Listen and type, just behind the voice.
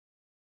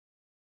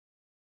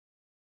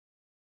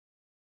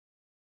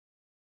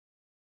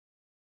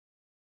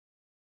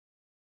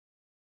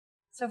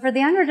So for the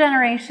younger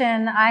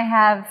generation, I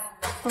have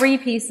 3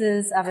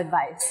 pieces of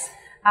advice.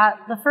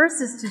 The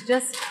first is to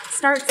just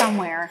start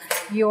somewhere.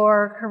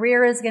 Your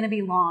career is going to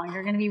be long.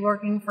 You're going to be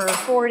working for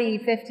 40,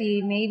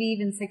 50, maybe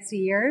even 60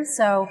 years.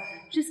 So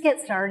just get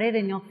started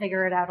and you'll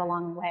figure it out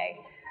along the way.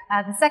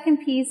 The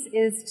second piece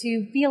is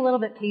to be a little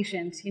bit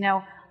patient. You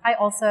know, I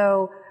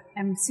also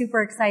am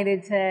super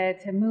excited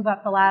to move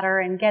up the ladder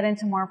and get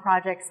into more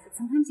projects, but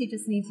sometimes you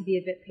just need to be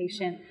a bit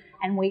patient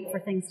and wait for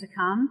things to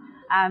come.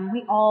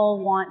 We all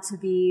want to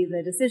be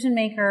the decision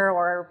maker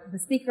or the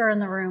speaker in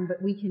the room,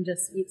 but we can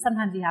just,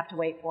 sometimes you have to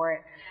wait for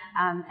it.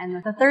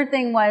 And the third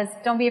thing was,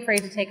 don't be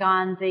afraid to take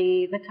on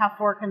the tough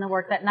work and the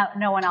work that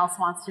no one else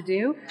wants to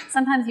do.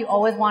 Sometimes you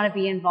always want to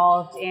be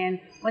involved in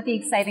what the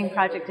exciting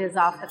project is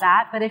off the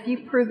bat, but if you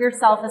prove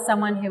yourself as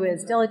someone who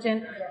is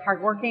diligent,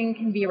 hardworking,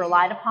 can be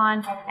relied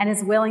upon, and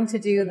is willing to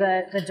do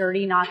the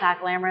dirty, not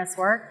that glamorous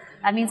work,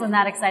 that means when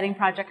that exciting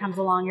project comes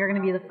along, you're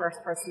going to be the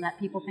first person that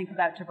people think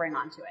about to bring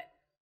onto it.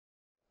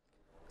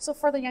 So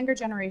for the younger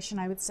generation,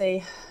 I would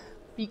say,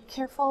 be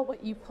careful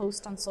what you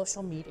post on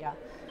social media.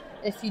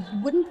 If you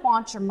wouldn't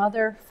want your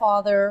mother,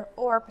 father,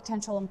 or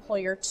potential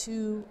employer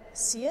to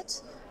see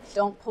it,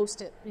 don't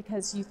post it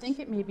because you think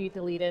it may be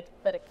deleted,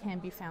 but it can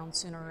be found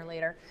sooner or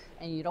later,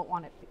 and you don't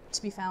want it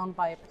to be found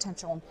by a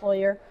potential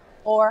employer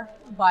or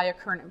by a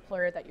current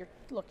employer that you're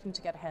looking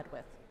to get ahead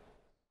with.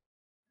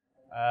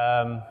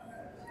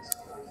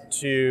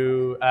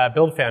 To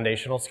build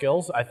foundational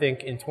skills, I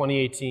think in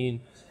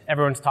 2018,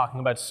 everyone's talking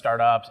about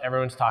startups,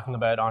 everyone's talking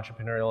about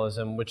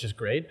entrepreneurialism, which is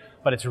great,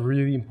 but it's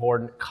really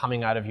important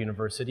coming out of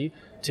university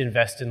to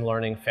invest in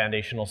learning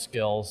foundational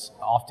skills,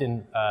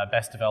 often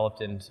best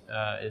developed in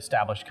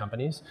established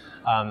companies.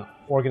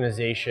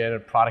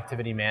 Organization,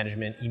 productivity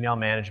management, email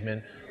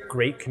management,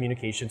 great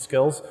communication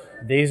skills.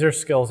 These are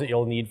skills that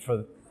you'll need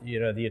for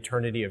the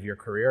eternity of your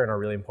career and are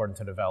really important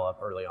to develop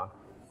early on.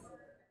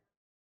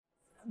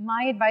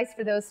 My advice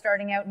for those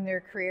starting out in their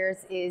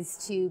careers is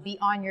to be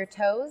on your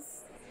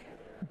toes,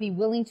 be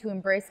willing to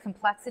embrace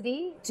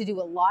complexity, to do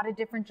a lot of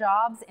different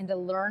jobs, and to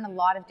learn a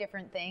lot of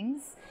different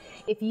things.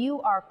 If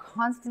you are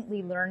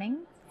constantly learning,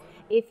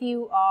 if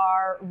you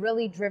are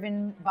really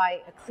driven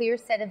by a clear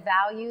set of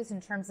values in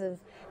terms of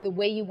the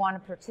way you want to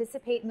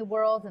participate in the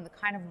world and the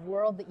kind of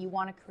world that you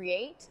want to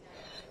create,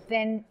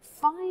 then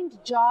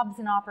find jobs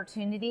and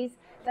opportunities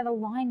that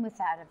align with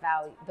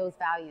those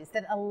values,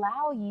 that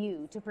allow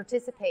you to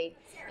participate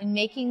in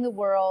making the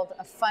world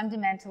a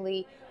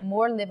fundamentally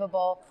more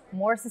livable,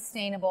 more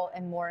sustainable,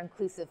 and more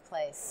inclusive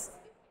place.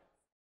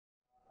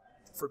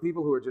 For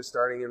people who are just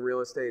starting in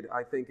real estate,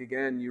 I think,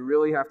 again, you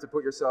really have to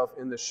put yourself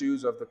in the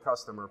shoes of the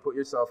customer, put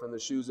yourself in the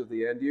shoes of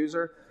the end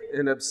user,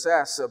 and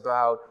obsess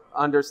about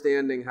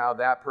understanding how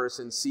that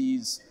person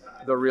sees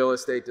the real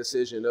estate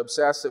decision,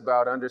 obsess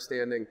about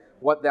understanding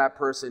what that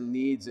person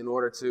needs in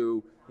order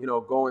to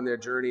go in their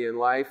journey in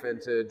life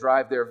and to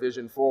drive their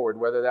vision forward,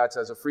 whether that's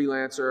as a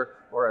freelancer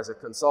or as a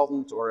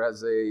consultant or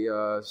as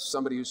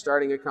somebody who's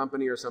starting a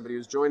company or somebody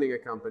who's joining a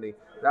company.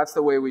 That's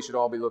the way we should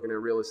all be looking at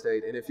real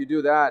estate. And if you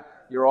do that,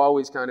 you're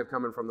always kind of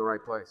coming from the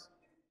right place.